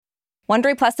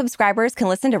Wondery Plus subscribers can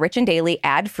listen to Rich and Daily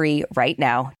ad-free right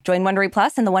now. Join Wondery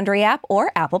Plus in the Wondery app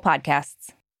or Apple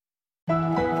Podcasts.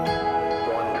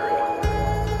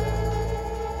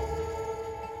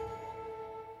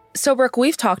 So, Brooke,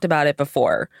 we've talked about it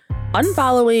before.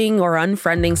 Unfollowing or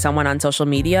unfriending someone on social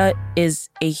media is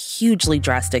a hugely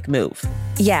drastic move.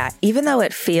 Yeah, even though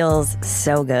it feels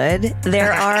so good,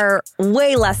 there are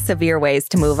way less severe ways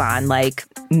to move on, like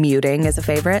muting is a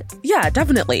favorite. Yeah,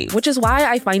 definitely, which is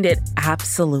why I find it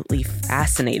absolutely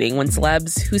fascinating when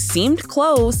celebs who seemed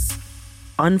close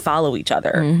unfollow each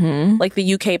other. Mm-hmm. Like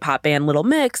the UK pop band Little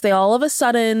Mix, they all of a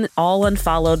sudden all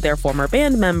unfollowed their former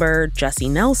band member, Jessie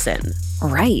Nelson.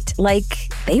 Right.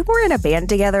 Like, they were in a band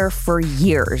together for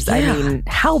years. Yeah. I mean,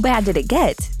 how bad did it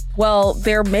get? Well,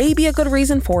 there may be a good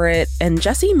reason for it, and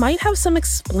Jessie might have some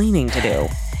explaining to do.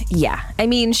 Yeah. I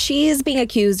mean, she's being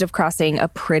accused of crossing a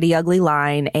pretty ugly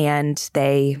line, and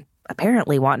they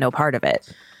apparently want no part of it.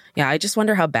 Yeah, I just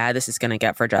wonder how bad this is going to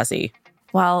get for Jessie.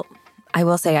 Well, I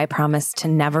will say I promise to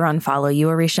never unfollow you,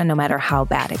 Arisha, no matter how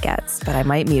bad it gets, but I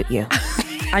might mute you.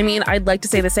 I mean, I'd like to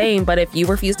say the same, but if you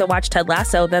refuse to watch Ted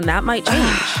Lasso, then that might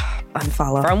change.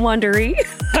 Unfollow. From Wondery,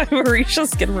 I'm Marisha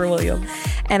Skinner-Williams.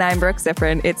 And I'm Brooke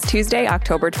Ziffrin. It's Tuesday,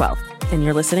 October 12th. And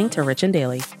you're listening to Rich and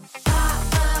Daily.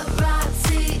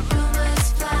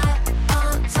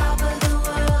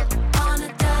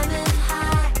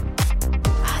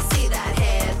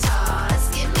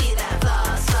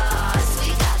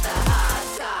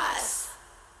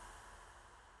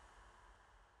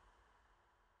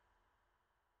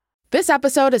 This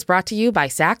episode is brought to you by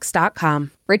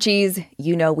Saks.com. Richies,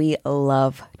 you know we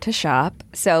love to shop,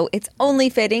 so it's only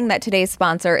fitting that today's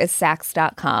sponsor is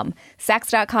Saks.com.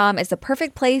 Saks.com is the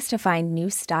perfect place to find new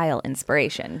style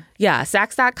inspiration. Yeah,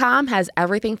 Saks.com has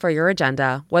everything for your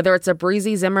agenda, whether it's a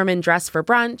breezy Zimmermann dress for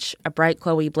brunch, a bright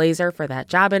Chloe blazer for that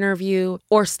job interview,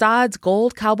 or Staud's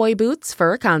gold cowboy boots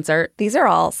for a concert. These are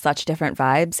all such different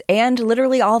vibes, and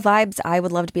literally all vibes I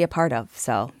would love to be a part of,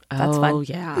 so that's fun. Oh,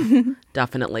 yeah,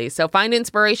 definitely. So find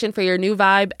inspiration for your new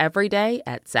vibe every day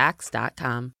at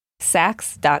Saks.com.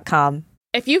 Saks.com.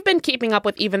 If you've been keeping up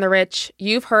with Even the Rich,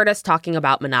 you've heard us talking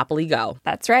about Monopoly Go.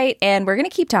 That's right, and we're going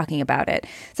to keep talking about it.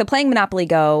 So playing Monopoly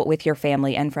Go with your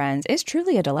family and friends is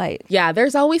truly a delight. Yeah,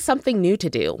 there's always something new to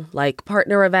do, like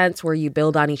partner events where you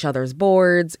build on each other's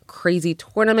boards, crazy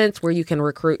tournaments where you can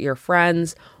recruit your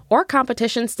friends, or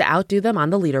competitions to outdo them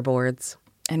on the leaderboards.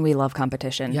 And we love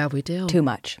competition. Yeah, we do. Too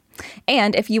much.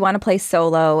 And if you want to play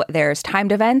solo, there's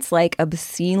timed events like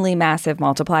obscenely massive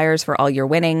multipliers for all your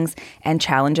winnings and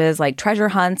challenges like treasure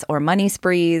hunts or money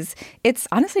sprees. It's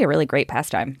honestly a really great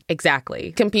pastime.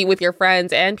 Exactly. Compete with your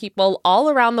friends and people all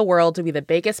around the world to be the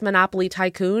biggest Monopoly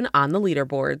tycoon on the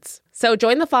leaderboards. So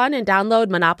join the fun and download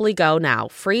Monopoly Go now,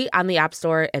 free on the App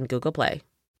Store and Google Play.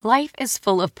 Life is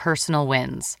full of personal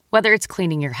wins, whether it's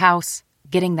cleaning your house,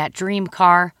 getting that dream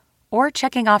car, or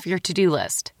checking off your to-do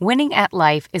list. Winning at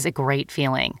life is a great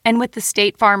feeling. And with the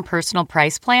State Farm Personal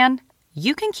Price Plan,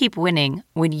 you can keep winning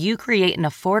when you create an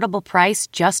affordable price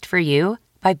just for you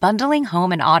by bundling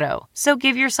home and auto. So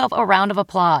give yourself a round of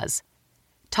applause.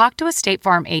 Talk to a State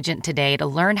Farm agent today to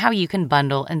learn how you can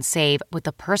bundle and save with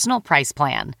the Personal Price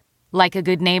Plan. Like a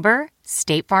good neighbor,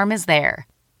 State Farm is there.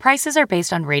 Prices are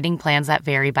based on rating plans that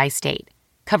vary by state.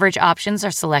 Coverage options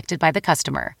are selected by the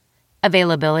customer.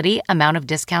 Availability, amount of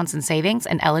discounts and savings,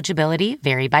 and eligibility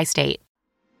vary by state.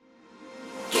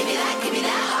 Give me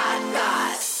that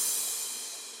hot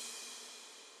sauce.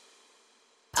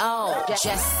 Oh,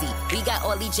 Jesse, we got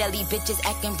all these jelly bitches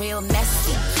acting real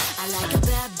messy. I like a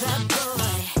bad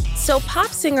boy. So pop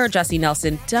singer Jessie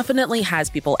Nelson definitely has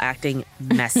people acting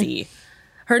messy.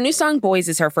 Her new song Boys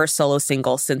is her first solo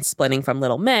single since splitting from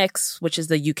Little Mix, which is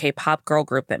the UK pop girl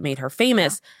group that made her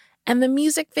famous. And the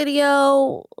music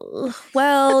video,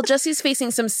 well, Jessie's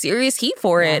facing some serious heat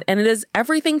for it, and it has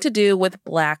everything to do with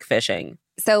blackfishing.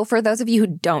 So for those of you who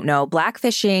don't know,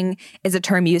 blackfishing is a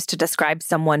term used to describe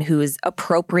someone who's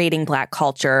appropriating Black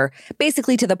culture,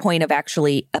 basically to the point of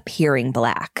actually appearing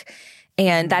Black.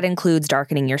 And that includes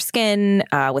darkening your skin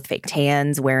with fake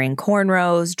tans, wearing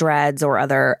cornrows, dreads, or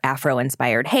other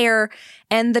Afro-inspired hair.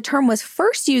 And the term was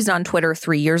first used on Twitter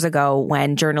 3 years ago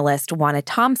when journalist Juana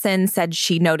Thompson said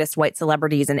she noticed white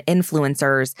celebrities and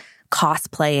influencers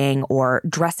cosplaying or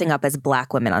dressing up as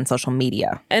Black women on social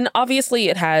media. And obviously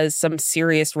it has some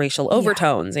serious racial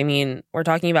overtones. I mean, we're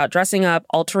talking about dressing up,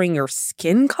 altering your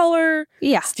skin color,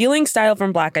 stealing style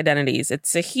from Black identities.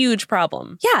 It's a huge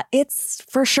problem. Yeah, it's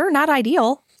for sure not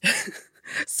ideal.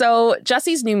 So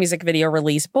Jessie's new music video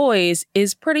release, Boys,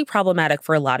 is pretty problematic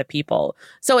for a lot of people.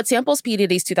 So it samples P.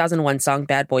 Diddy's 2001 song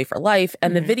Bad Boy for Life,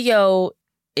 and the video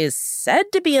is said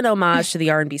to be an homage to the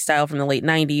R&B style from the late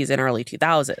 90s and early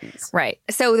 2000s. Right.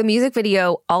 So the music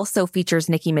video also features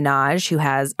Nicki Minaj, who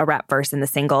has a rap verse in the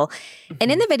single.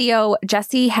 And in the video,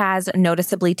 Jessie has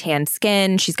noticeably tanned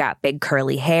skin. She's got big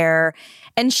curly hair.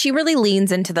 And she really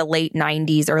leans into the late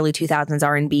 90s, early 2000s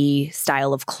R&B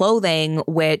style of clothing,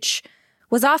 which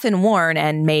was often worn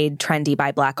and made trendy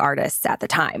by Black artists at the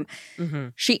time.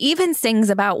 She even sings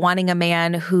about wanting a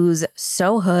man who's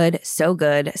so hood, so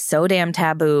good, so damn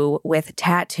taboo, with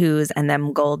tattoos and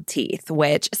them gold teeth,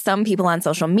 which some people on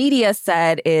social media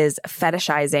said is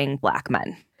fetishizing Black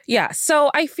men. Yeah, so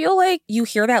I feel like you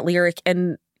hear that lyric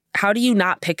and how do you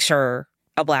not picture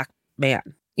a Black man?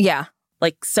 Yeah.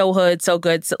 Like so hood, so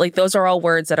good. So, like those are all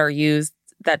words that are used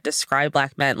that describe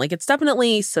Black men. Like it's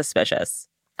definitely suspicious.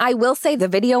 I will say the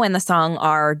video and the song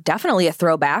are definitely a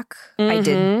throwback. I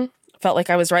did. Felt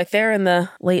like I was right there in the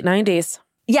late 90s.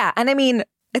 Yeah. And I mean,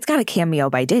 it's got a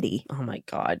cameo by Diddy. Oh my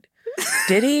God.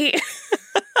 Diddy?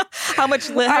 How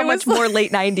much more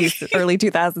late 90s, early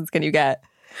 2000s can you get?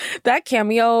 That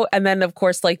cameo. And then, of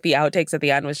course, like the outtakes at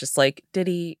the end was just like,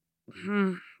 Diddy,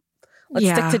 let's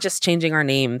stick to just changing our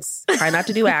names. Try not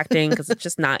to do acting because it's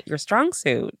just not your strong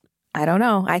suit. I don't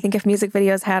know. I think if music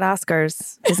videos had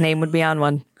Oscars, his name would be on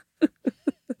one.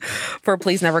 For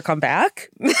Please Never Come Back?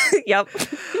 Yep.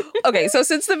 Okay, so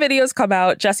since the videos come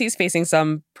out, Jessie's facing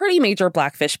some pretty major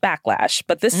Blackfish backlash.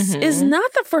 But this is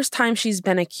not the first time she's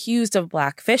been accused of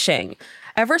blackfishing.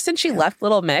 Ever since she left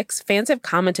Little Mix, fans have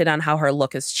commented on how her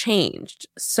look has changed.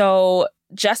 So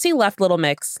Jessie left Little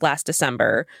Mix last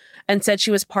December and said she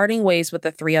was parting ways with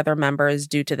the 3 other members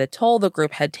due to the toll the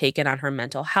group had taken on her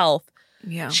mental health.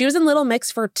 Yeah. She was in Little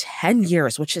Mix for 10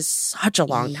 years, which is such a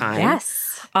long time. Yes.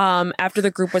 After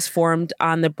the group was formed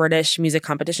on the British music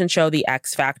competition show, The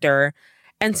X Factor.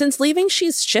 And since leaving,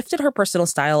 she's shifted her personal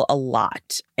style a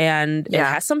lot. And it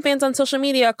has some fans on social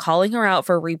media calling her out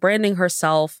for rebranding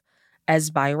herself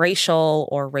as biracial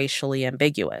or racially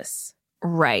ambiguous.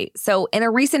 Right. So in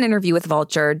a recent interview with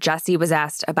Vulture, Jessie was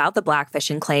asked about the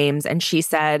blackfishing claims, and she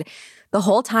said, "The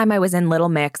whole time I was in Little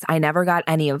Mix, I never got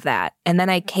any of that. And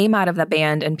then I came out of the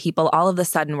band and people all of a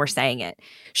sudden were saying it."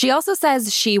 She also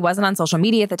says she wasn't on social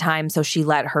media at the time, so she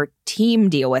let her team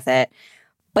deal with it.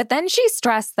 But then she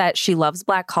stressed that she loves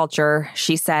Black culture.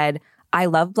 She said, "I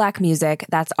love Black music.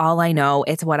 That's all I know.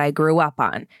 It's what I grew up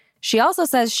on." She also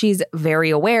says she's very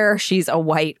aware she's a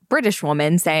white British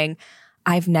woman, saying,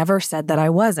 "I've never said that I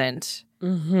wasn't."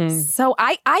 So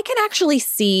I can actually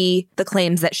see the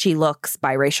claims that she looks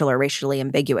biracial or racially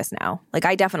ambiguous now. Like,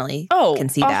 I definitely can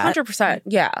see that. 100%.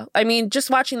 Yeah. I mean,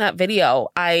 just watching that video,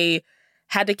 I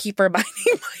had to keep reminding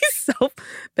myself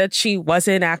that she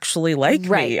wasn't actually like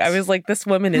me. I was like, this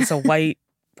woman is a white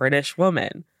British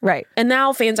woman. Right. And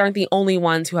now fans aren't the only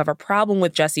ones who have a problem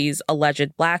with Jessie's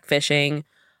alleged blackfishing.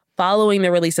 Following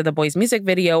the release of the boys' music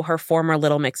video, her former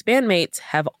Little Mix bandmates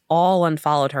have all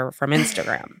unfollowed her from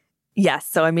Instagram. Yes.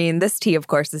 So, I mean, this tea, of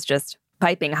course, is just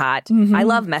piping hot. I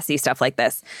love messy stuff like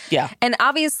this. Yeah. And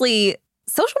obviously,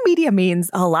 social media means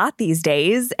a lot these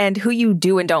days. And who you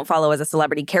do and don't follow as a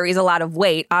celebrity carries a lot of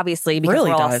weight, obviously, because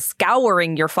really we're all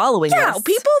scouring your following Yeah, list.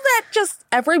 people that just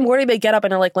every morning they get up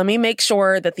and are like, let me make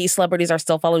sure that these celebrities are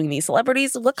still following these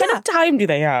celebrities. What kind of time do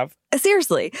they have?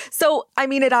 Seriously. So, I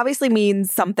mean, it obviously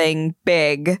means something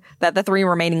big that the 3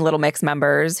 remaining Little Mix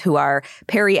members, who are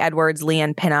Perry Edwards,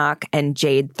 Leanne Pinnock, and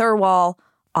Jade Thirlwall,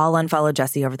 all unfollowed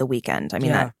Jessie over the weekend. I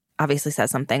mean, that obviously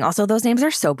says something. Also, those names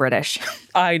are so British.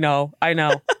 I know.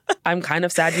 I'm kind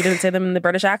of sad you didn't say them in the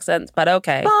British accents, but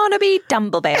okay. Barnaby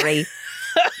Dumbleberry.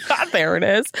 There it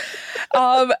is.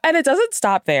 And it doesn't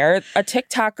stop there. A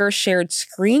TikToker shared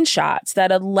screenshots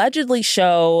that allegedly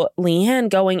show Leanne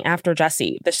going after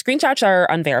Jessie. The screenshots are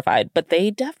unverified, but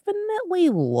they definitely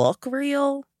look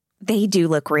real. They do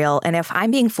look real. And if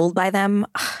I'm being fooled by them,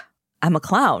 I'm a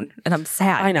clown and I'm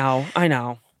sad. I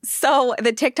know. So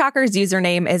the TikToker's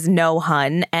username is No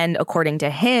Hun, and according to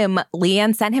him,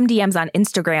 Leanne sent him DMs on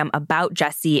Instagram about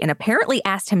Jessie and apparently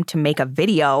asked him to make a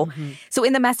video. So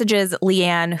in the messages,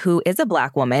 Leanne, who is a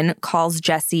Black woman, calls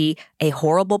Jessie a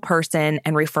horrible person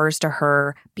and refers to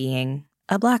her being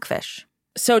a blackfish.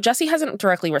 So Jessie hasn't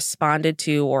directly responded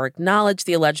to or acknowledged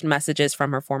the alleged messages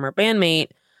from her former bandmate,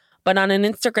 but on an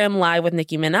Instagram Live with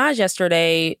Nicki Minaj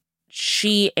yesterday,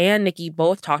 she and Nicki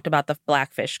both talked about the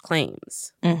blackfish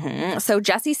claims. So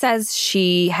Jessie says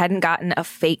she hadn't gotten a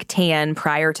fake tan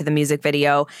prior to the music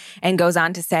video and goes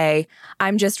on to say,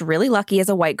 "I'm just really lucky as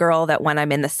a white girl that when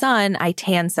I'm in the sun, I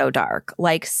tan so dark.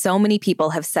 Like so many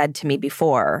people have said to me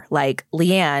before, like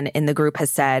Leanne in the group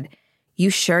has said, you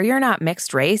sure you're not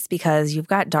mixed race because you've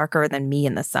got darker than me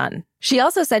in the sun? She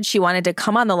also said she wanted to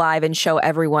come on the live and show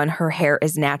everyone her hair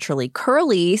is naturally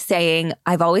curly, saying,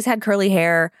 I've always had curly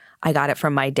hair. I got it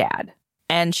from my dad.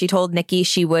 And she told Nicki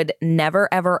she would never,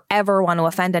 ever, ever want to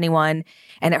offend anyone.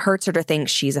 And it hurts her to think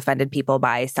she's offended people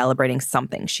by celebrating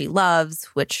something she loves,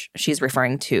 which she's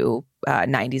referring to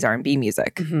 90s R&B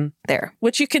music there.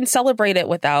 Which you can celebrate it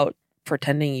without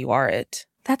pretending you are it.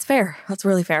 That's fair. That's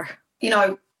really fair. You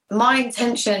know, my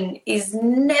intention is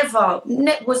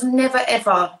was never,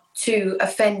 ever to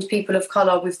offend people of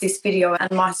colour with this video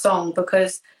and my song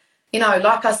because, you know,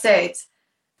 like I said,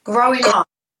 growing up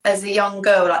as a young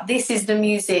girl, like this is the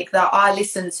music that I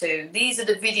listened to. These are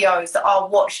the videos that I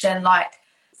watched and like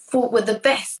thought were the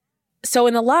best. So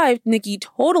in the live, Nicki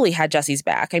totally had Jesse's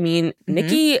back. I mean,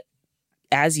 Nicki,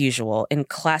 as usual, in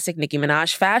classic Nicki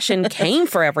Minaj fashion, came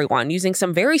for everyone using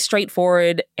some very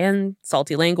straightforward and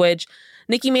salty language.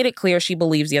 Nicki made it clear she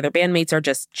believes the other bandmates are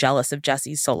just jealous of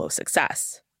Jesse's solo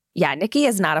success. Yeah, Nicki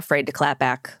is not afraid to clap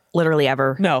back, literally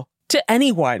ever. No. To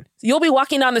anyone. You'll be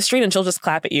walking down the street and she'll just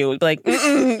clap at you. Like,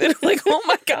 like, oh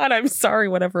my God, I'm sorry,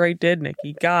 whatever I did,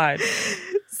 Nicki. God.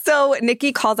 So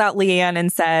Nicki calls out Leanne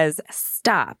and says,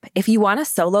 stop. If you want a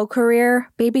solo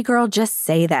career, baby girl, just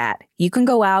say that. You can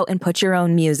go out and put your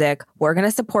own music. We're going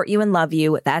to support you and love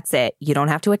you. That's it. You don't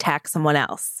have to attack someone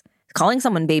else. Calling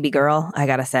someone baby girl, I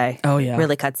gotta say. Oh, yeah.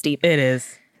 Really cuts deep. It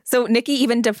is. So Nicki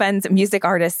even defends music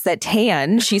artists that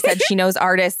tan. She said she knows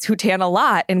artists who tan a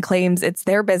lot and claims it's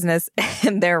their business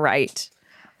and they're right.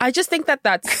 I just think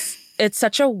it's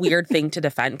such a weird thing to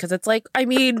defend because it's like, I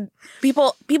mean,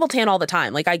 people tan all the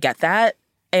time. Like, I get that.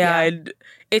 And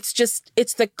it's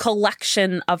the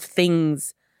collection of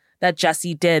things that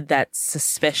Jessie did that's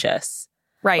suspicious.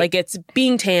 Right. Like, it's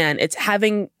being tan, it's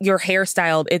having your hair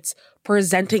styled, it's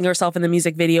presenting yourself in the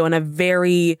music video in a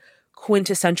very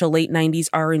quintessential late 90s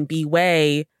R&B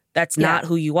way that's not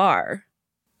who you are.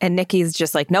 And Nicki's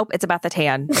just like, nope, it's about the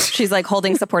tan. She's like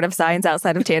holding supportive signs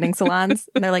outside of tanning salons.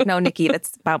 And they're like, no, Nicki,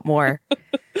 that's about more.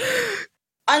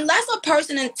 Unless a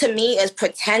person, to me, is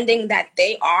pretending that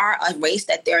they are a race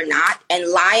that they're not and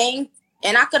lying,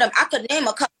 and I could name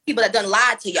a couple people that done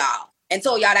lied to y'all and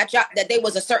told y'all that they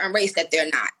was a certain race that they're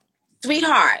not.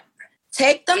 Sweetheart,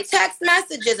 take them text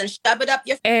messages and shove it up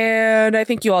your... And I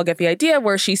think you all get the idea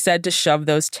where she said to shove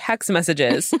those text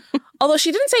messages. Although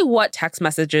she didn't say what text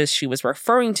messages she was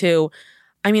referring to.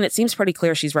 I mean, it seems pretty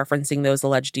clear she's referencing those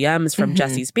alleged DMs from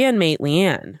Jesse's bandmate,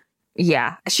 Leanne.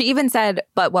 Yeah. She even said,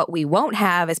 but what we won't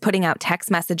have is putting out text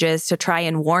messages to try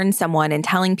and warn someone and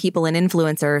telling people and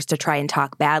influencers to try and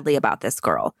talk badly about this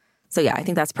girl. So yeah, I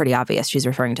think that's pretty obvious. She's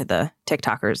referring to the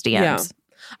TikTokers' DMs. Yeah.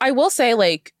 I will say,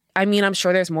 like, I mean, I'm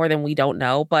sure there's more than we don't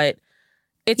know, but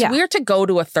it's weird to go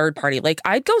to a third party. Like,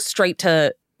 I'd go straight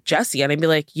to Jessie and I'd be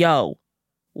like, yo,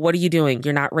 what are you doing?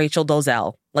 You're not Rachel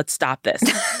Dolezal. Let's stop this.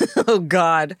 Oh,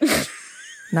 God.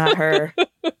 Not her.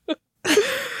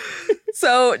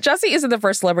 So Jessie isn't the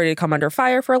first celebrity to come under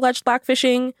fire for alleged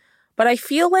blackfishing, but I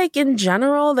feel like in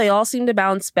general, they all seem to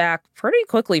bounce back pretty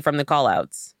quickly from the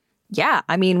call-outs. Yeah,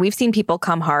 I mean, we've seen people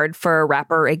come hard for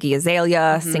rapper Iggy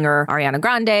Azalea, singer Ariana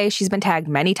Grande. She's been tagged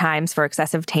many times for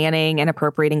excessive tanning and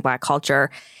appropriating Black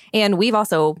culture. And we've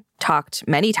also talked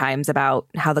many times about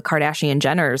how the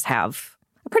Kardashian-Jenners have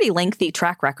a pretty lengthy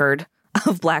track record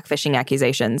of blackfishing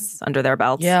accusations under their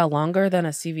belts. Yeah, longer than a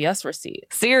CVS receipt.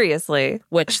 Seriously.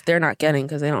 Which they're not getting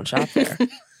because they don't shop there.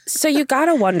 So you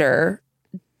gotta wonder,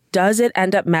 does it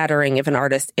end up mattering if an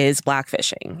artist is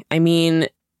blackfishing? I mean,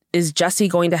 is Jessie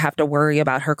going to have to worry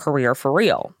about her career for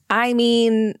real? I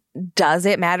mean, does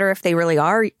it matter if they really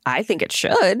are? I think it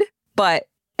should. But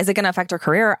is it going to affect her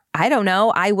career? I don't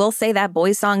know. I will say that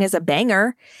boy's song is a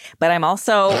banger, but I'm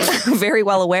also very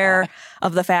well aware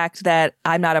of the fact that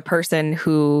I'm not a person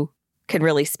who can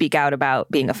really speak out about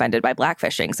being offended by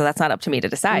blackfishing. So that's not up to me to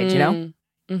decide, you know?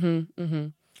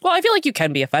 Well, I feel like you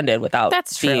can be offended without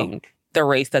being true. The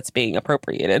race that's being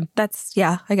appropriated.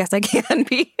 Yeah, I guess I can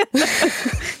be.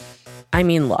 I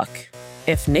mean, look,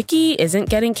 if Nicki isn't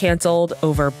getting canceled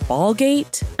over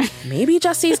Ballgate, maybe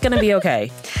Jessie's going to be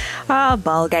okay.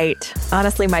 Ballgate.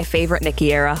 Honestly, my favorite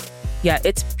Nicki era. Yeah,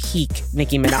 it's peak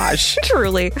Nicki Minaj.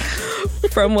 Truly.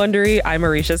 From Wondery, I'm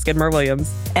Marisha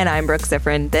Skidmore-Williams. And I'm Brooke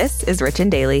Sifrin. This is Rich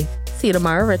and Daily. See you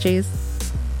tomorrow, Richies.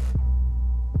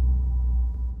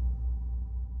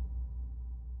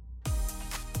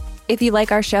 If you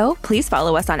like our show, please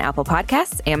follow us on Apple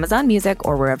Podcasts, Amazon Music,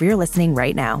 or wherever you're listening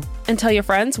right now. And tell your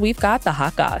friends we've got the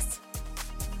hot goss.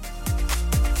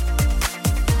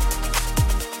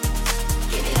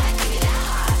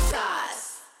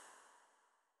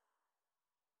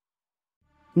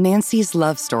 Nancy's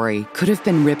love story could have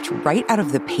been ripped right out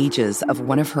of the pages of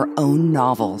one of her own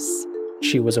novels.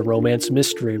 She was a romance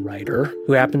mystery writer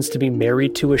who happens to be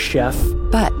married to a chef.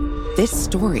 But this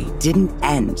story didn't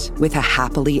end with a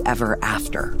happily ever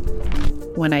after.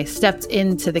 When I stepped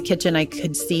into the kitchen, I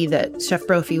could see that Chef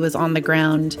Brophy was on the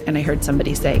ground, and I heard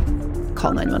somebody say,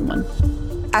 "Call 911."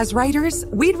 As writers,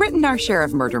 we'd written our share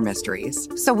of murder mysteries.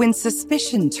 So when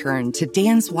suspicion turned to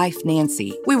Dan's wife,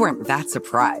 Nancy, we weren't that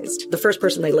surprised. The first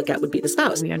person they look at would be the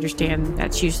spouse. We understand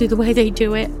that's usually the way they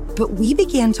do it. But we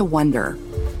began to wonder,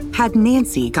 had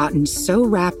Nancy gotten so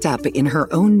wrapped up in her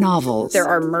own novels... There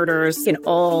are murders in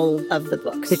all of the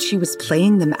books. ...that she was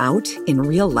playing them out in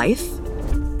real life?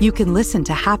 You can listen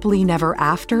to Happily Never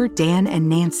After, Dan and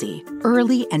Nancy,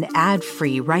 early and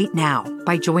ad-free right now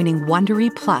by joining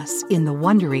Wondery Plus in the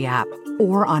Wondery app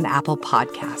or on Apple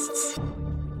Podcasts.